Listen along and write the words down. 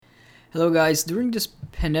Hello, guys. During this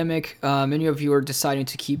pandemic, many of you are deciding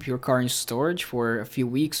to keep your car in storage for a few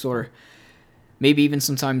weeks or maybe even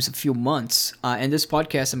sometimes a few months. In this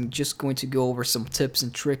podcast, I'm just going to go over some tips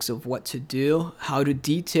and tricks of what to do, how to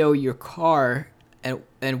detail your car,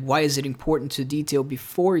 and why is it important to detail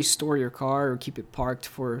before you store your car or keep it parked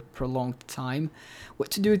for a prolonged time,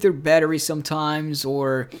 what to do with your battery sometimes,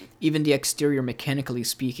 or even the exterior mechanically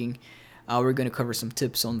speaking. We're going to cover some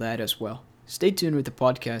tips on that as well. Stay tuned with the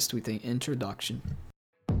podcast with the introduction.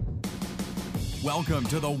 Welcome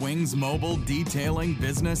to the Wings Mobile Detailing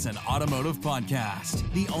Business and Automotive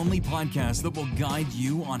Podcast, the only podcast that will guide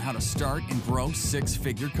you on how to start and grow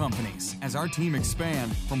six-figure companies. As our team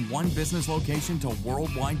expand from one business location to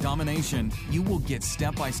worldwide domination, you will get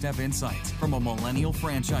step-by-step insights from a millennial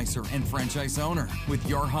franchisor and franchise owner with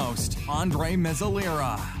your host, Andre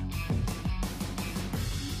Mezzalera.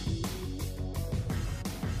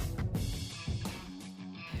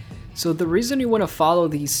 So the reason you want to follow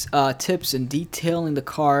these tips in detailing the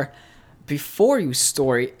car before you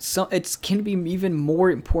store it, so it can be even more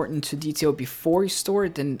important to detail before you store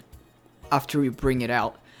it than after you bring it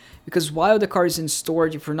out. Because while the car is in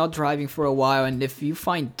storage, if you're not driving for a while and if you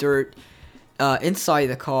find dirt inside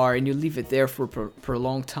the car and you leave it there for a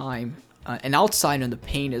long time, and outside on the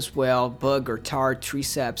paint as well, bug or tar, tree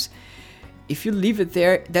saps, if you leave it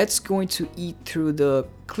there, that's going to eat through the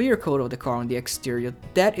clear coat of the car on the exterior.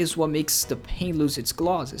 That is what makes the paint lose its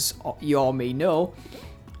gloss. As you all may know,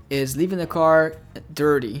 is leaving the car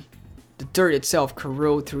dirty. The dirt itself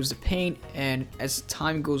corrodes through the paint, and as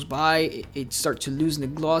time goes by, it starts to lose the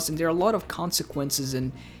gloss, and there are a lot of consequences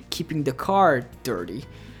in keeping the car dirty.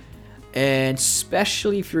 And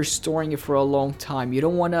especially if you're storing it for a long time, you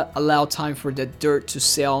don't want to allow time for the dirt to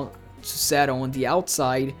settle on the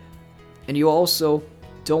outside. And you also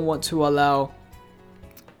don't want to allow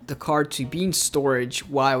the car to be in storage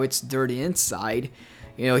while it's dirty inside.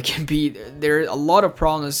 It can be, there are a lot of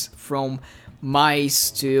problems from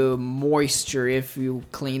mice to moisture if you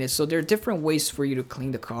clean it. So there are different ways for you to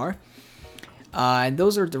clean the car. And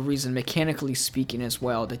those are the reasons, mechanically speaking as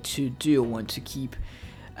well, that you do want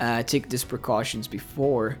to take these precautions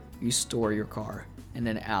before you store your car and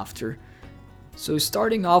then after. So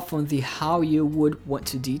starting off on the how you would want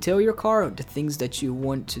to detail your car, the things that you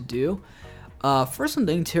want to do. First on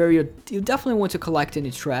the interior, you definitely want to collect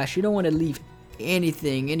any trash. You don't want to leave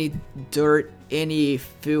anything, any dirt, any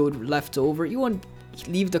food left over. You want to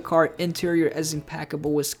leave the car interior as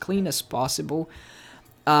impeccable, as clean as possible.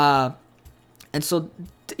 And so,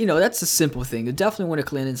 that's a simple thing. You definitely want to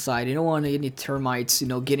clean inside. You don't want any termites,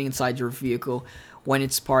 getting inside your vehicle when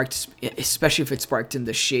it's parked, especially if it's parked in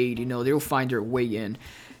the shade. They'll find their way in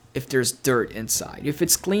if there's dirt inside. If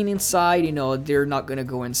it's clean inside, they're not going to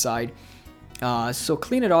go inside. So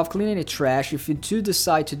clean it off, clean any trash. If you do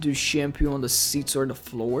decide to do shampoo on the seats or the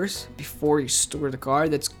floors before you store the car,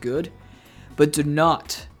 that's good. But do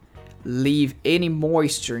not leave any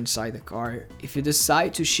moisture inside the car. If you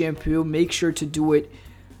decide to shampoo, make sure to do it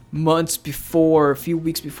months before, a few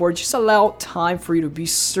weeks before. Just allow time for you to be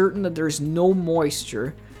certain that there's no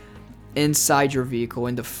moisture inside your vehicle,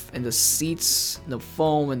 in the seats, the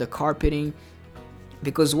foam, and the carpeting.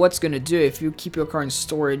 Because what's going to do, if you keep your car in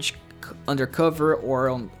storage under cover or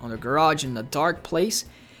on the garage in a dark place,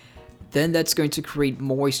 then that's going to create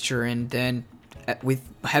moisture, and then with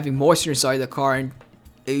having moisture inside the car, and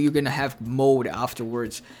you're going to have mold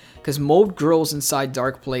afterwards. Because mold grows inside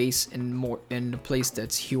dark place and more in a place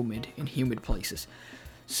that's humid, in humid places.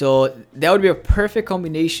 So that would be a perfect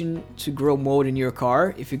combination to grow mold in your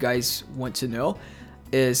car. If you guys want to know,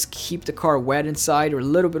 is keep the car wet inside or a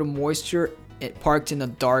little bit of moisture parked in a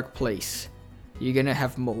dark place. You're gonna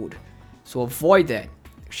have mold. So avoid that.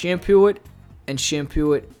 Shampoo it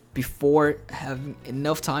before having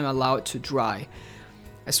enough time allow it to dry.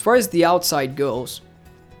 As far as the outside goes,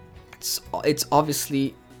 it's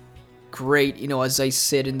obviously great, as I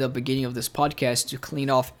said in the beginning of this podcast, to clean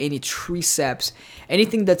off any tree saps,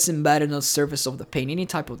 anything that's embedded on the surface of the paint, any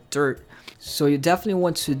type of dirt. So you definitely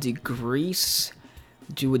want to degrease,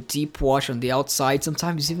 do a deep wash on the outside,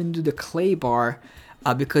 sometimes even do the clay bar,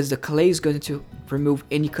 because the clay is going to remove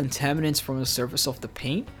any contaminants from the surface of the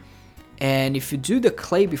paint. And if you do the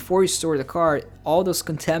clay before you store the car, all those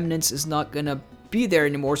contaminants is not going to be there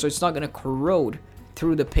anymore, so it's not going to corrode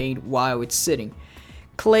through the paint while it's sitting.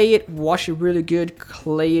 Clay it, wash it really good,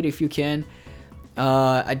 clay it if you can.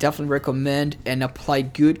 I definitely recommend and apply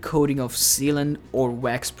good coating of sealant or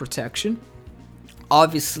wax protection.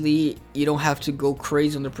 Obviously, you don't have to go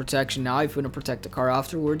crazy on the protection now if you want to protect the car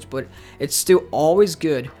afterwards, but it's still always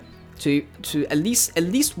good to at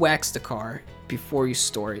least wax the car before you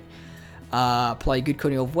store it. Apply a good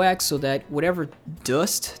coating of wax so that whatever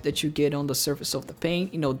dust that you get on the surface of the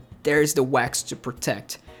paint, there's the wax to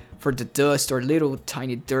protect for the dust or little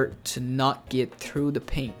tiny dirt to not get through the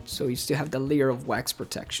paint. So you still have the layer of wax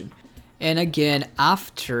protection. And again,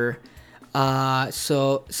 after,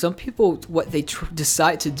 so some people, what they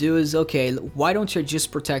decide to do is, okay, why don't you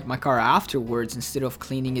just protect my car afterwards instead of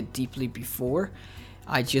cleaning it deeply before?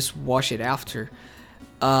 I just wash it after.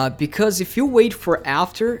 Because if you wait for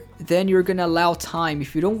after, then you're gonna allow time.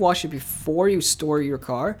 If you don't wash it before you store your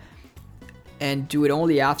car and do it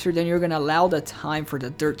only after, then you're gonna allow the time for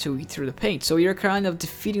the dirt to eat through the paint. So you're kind of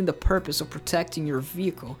defeating the purpose of protecting your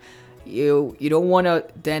vehicle. You don't want to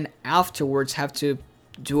then afterwards have to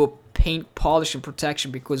do a paint polish and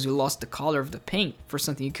protection because you lost the color of the paint for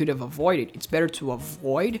something you could have avoided. It's better to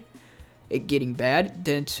avoid it getting bad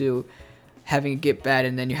than to having it get bad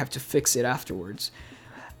and then you have to fix it afterwards.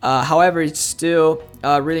 However, it's still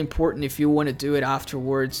really important if you want to do it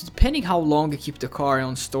afterwards, depending how long you keep the car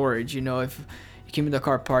on storage. If you keep the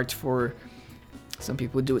car parked for, some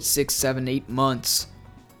people do it 6, 7, 8 months,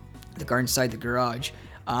 the car inside the garage.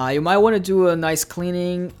 You might want to do a nice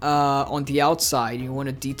cleaning on the outside. You want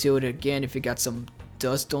to detail it again if you got some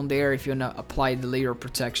dust on there. If you want to apply the layer of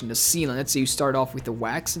protection, the sealant. Let's say you start off with the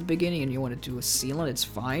wax at the beginning and you want to do a sealant, it's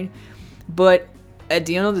fine. But at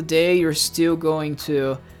the end of the day, you're still going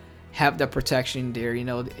to have that protection there.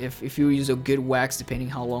 If you use a good wax, depending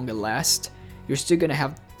how long it lasts, you're still going to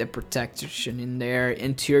have the protection in there.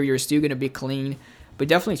 Interior is still going to be clean. But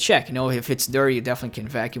definitely check, if it's dirty, you definitely can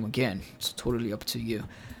vacuum again. It's totally up to you.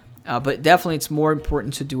 But definitely it's more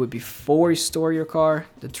important to do it before you store your car,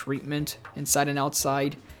 the treatment inside and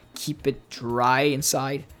outside. Keep it dry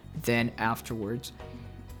inside, then afterwards.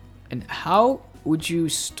 And how would you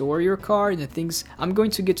store your car? The things, I'm going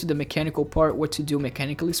to get to the mechanical part, what to do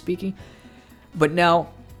mechanically speaking. But now,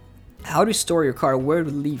 how to store your car, where to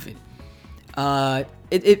leave it.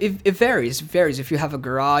 It varies. If you have a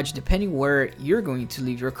garage, depending where you're going to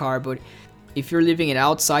leave your car. But if you're leaving it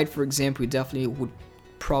outside, for example, you definitely would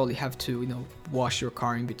probably have to, wash your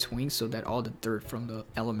car in between so that all the dirt from the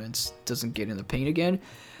elements doesn't get in the paint again.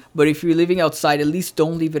 But if you're living outside, at least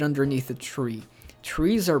don't leave it underneath a tree.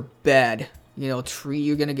 Trees are bad. You're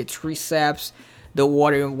gonna get tree saps. The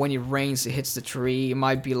water, when it rains, it hits the tree. It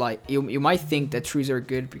might be like, you might think that trees are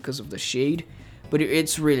good because of the shade, but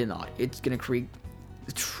it's really not. It's gonna create,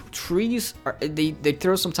 trees they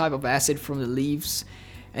throw some type of acid from the leaves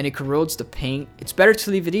and it corrodes the paint. It's better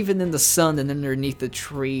to leave it even in the sun than underneath the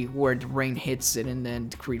tree where the rain hits it and then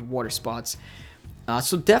create water spots.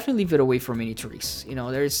 So definitely leave it away from any trees.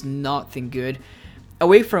 There's nothing good.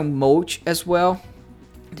 Away from mulch as well.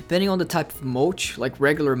 Depending on the type of mulch, like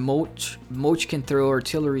regular mulch can throw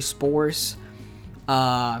artillery spores,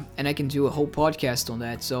 and I can do a whole podcast on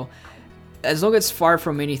that. So as long as it's far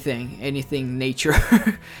from anything nature,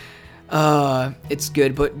 it's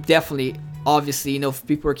good. But definitely, obviously, if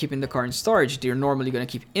people are keeping the car in storage, they're normally going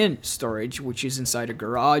to keep in storage, which is inside a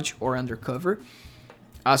garage or undercover.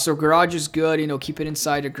 So garage is good, keep it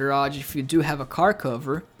inside a garage. If you do have a car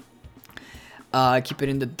cover, keep it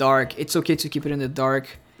in the dark. It's okay to keep it in the dark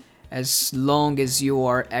as long as you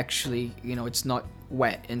are actually, it's not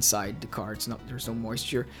wet inside the car. There's no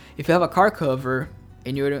moisture. If you have a car cover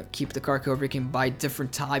and you want to keep the car cover, you can buy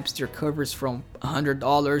different types. There are covers from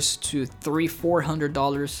 $100 to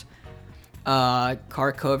 $300-$400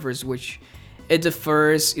 car covers, which it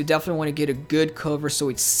differs. You definitely want to get a good cover so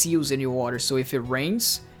it seals any water. So if it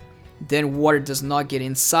rains, then water does not get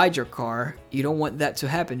inside your car. You don't want that to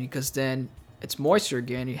happen because then it's moisture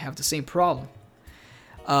again. You have the same problem.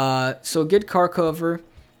 So a good car cover.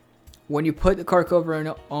 When you put the car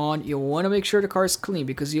cover on, you want to make sure the car is clean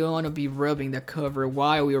because you don't want to be rubbing the cover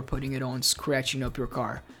while you're putting it on, scratching up your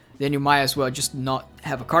car. Then you might as well just not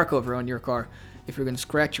have a car cover on your car if you're going to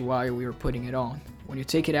scratch it while you're putting it on. When you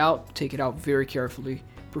take it out very carefully,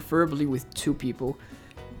 preferably with 2 people.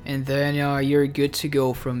 And then you're good to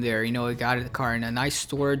go from there. You got the car in a nice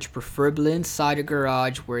storage, preferably inside a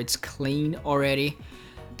garage where it's clean already,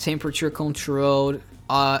 temperature controlled.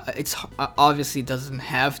 It's obviously doesn't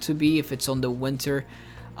have to be if it's on the winter.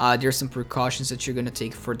 There's some precautions that you're gonna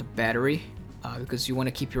take for the battery because you want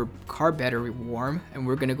to keep your car battery warm. And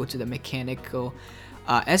we're gonna go to the mechanical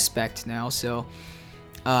aspect now. So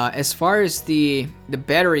as far as the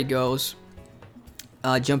battery goes,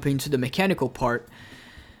 jumping into the mechanical part.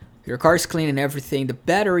 Your car's clean and everything. The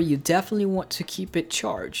battery, you definitely want to keep it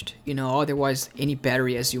charged. Otherwise, any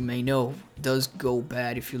battery, as you may know, does go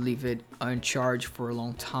bad if you leave it uncharged for a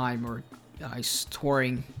long time or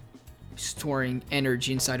storing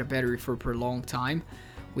energy inside a battery for a long time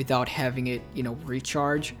without having it,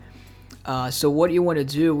 recharge. So what you want to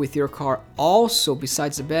do with your car also,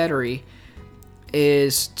 besides the battery,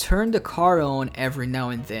 is turn the car on every now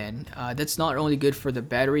and then. That's not only good for the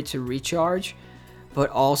battery to recharge, but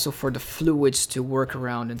also for the fluids to work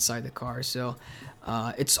around inside the car. So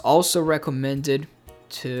it's also recommended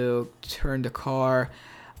to turn the car,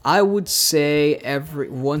 I would say, every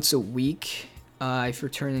once a week. If you're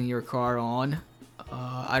turning your car on,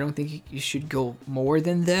 I don't think you should go more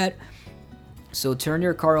than that. So turn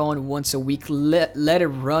your car on once a week. Let it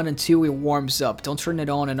run until it warms up. Don't turn it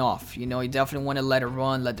on and off. You definitely want to let it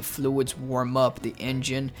run, let the fluids warm up the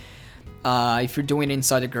engine. If you're doing it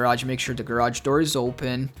inside the garage, make sure the garage door is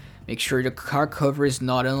open. Make sure the car cover is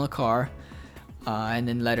not on the car. And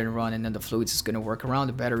then let it run, and then the fluids is going to work around.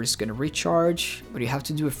 The battery is going to recharge, but you have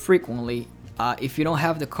to do it frequently. If you don't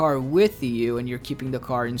have the car with you and you're keeping the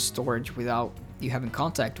car in storage without you having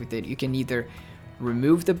contact with it, you can either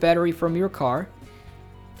remove the battery from your car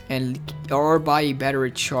or buy a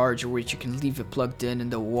battery charger, which you can leave it plugged in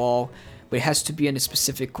the wall, but it has to be in a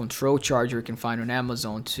specific control charger you can find on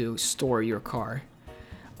Amazon to store your car.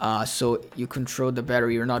 So you control the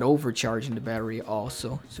battery, you're not overcharging the battery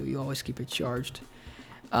also, so you always keep it charged.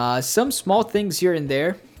 Some small things here and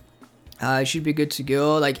there, it should be good to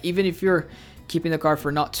go. Like, even if you're keeping the car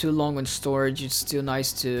for not too long on storage, it's still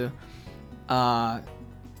nice to,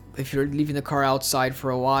 if you're leaving the car outside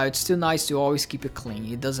for a while, it's still nice to always keep it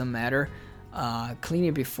clean. It doesn't matter. Clean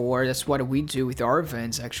it before. That's what we do with our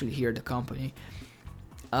events actually here at the company.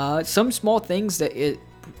 Some small things that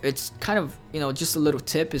it's kind of, just a little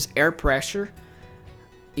tip is air pressure.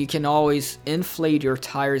 You can always inflate your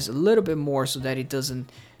tires a little bit more so that it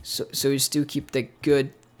doesn't, so you still keep the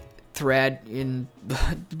good thread in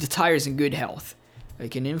the tires in good health. You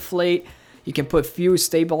can inflate. You can put fuel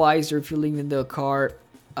stabilizer if you're leaving the car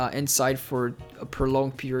inside for a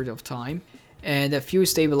prolonged period of time, and the fuel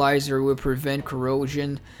stabilizer will prevent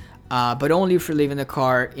corrosion, but only if you're leaving the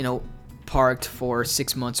car parked for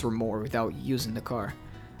 6 months or more without using the car.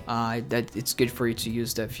 That it's good for you to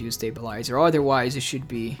use that fuel stabilizer. Otherwise, it should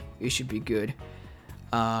be good.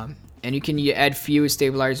 And you can add fuel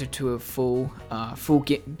stabilizer to a full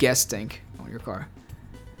gas tank on your car.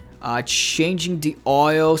 Changing the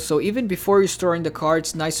oil. So even before you're storing the car,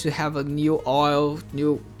 it's nice to have a new oil,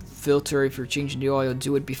 new filter. If you're changing the oil,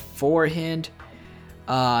 do it beforehand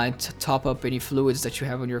to top up any fluids that you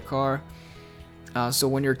have on your car. So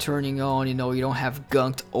when you're turning on, you don't have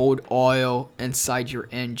gunked old oil inside your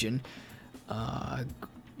engine,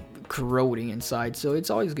 corroding inside. So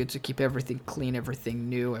it's always good to keep everything clean, everything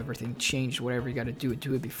new, everything changed. Whatever you got to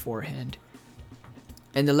do it beforehand.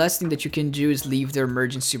 And the last thing that you can do is leave the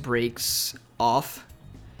emergency brakes off,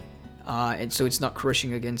 and so it's not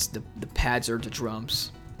crushing against the pads or the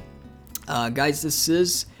drums. Guys,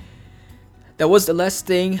 that was the last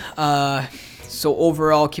thing. So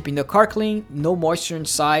overall, keeping the car clean, no moisture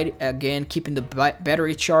inside. Again, keeping the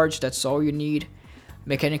battery charged. That's all you need,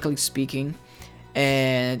 mechanically speaking.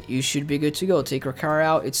 And you should be good to go. Take your car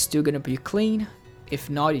out. It's still going to be clean. If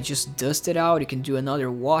not, you just dust it out. You can do another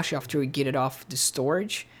wash after you get it off the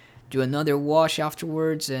storage. Do another wash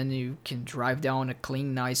afterwards, and you can drive down a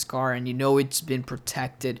clean, nice car. And it's been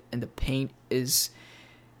protected, and the paint has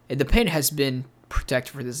been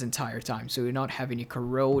protected for this entire time. So you're not having any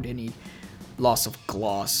corrode, any loss of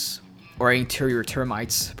gloss, or interior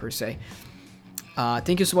termites per se.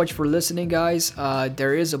 Thank you so much for listening, guys.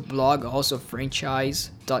 There is a blog also,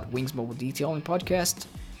 franchise.wingsmobiledetailing podcast.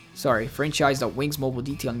 Sorry,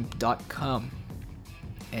 franchise.wingsmobiledetailing.com,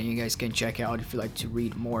 and you guys can check out if you'd like to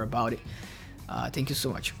read more about it. Thank you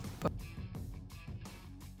so much.